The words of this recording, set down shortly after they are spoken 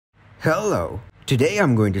Hello! Today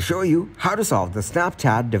I'm going to show you how to solve the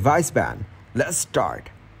Snapchat device ban. Let's start.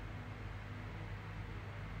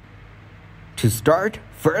 To start,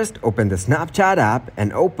 first open the Snapchat app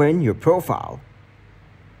and open your profile.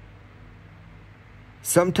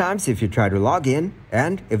 Sometimes if you try to log in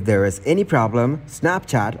and if there is any problem,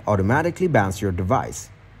 Snapchat automatically bans your device.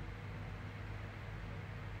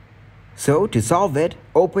 So to solve it,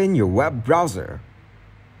 open your web browser.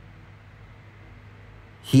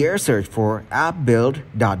 Here search for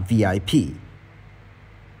appbuild.vip.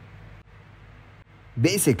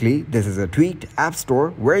 Basically, this is a tweaked app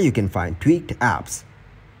store where you can find tweaked apps.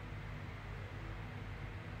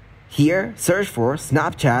 Here search for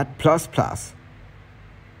Snapchat++.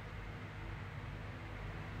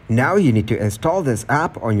 Now you need to install this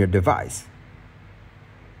app on your device.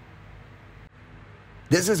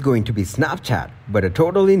 This is going to be Snapchat, but a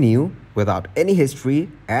totally new, without any history,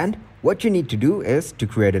 and what you need to do is to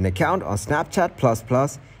create an account on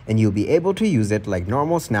Snapchat++ and you'll be able to use it like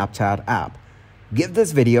normal Snapchat app. Give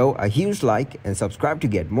this video a huge like and subscribe to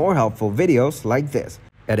get more helpful videos like this.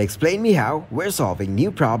 At Explain Me How, we're solving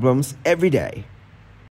new problems every day.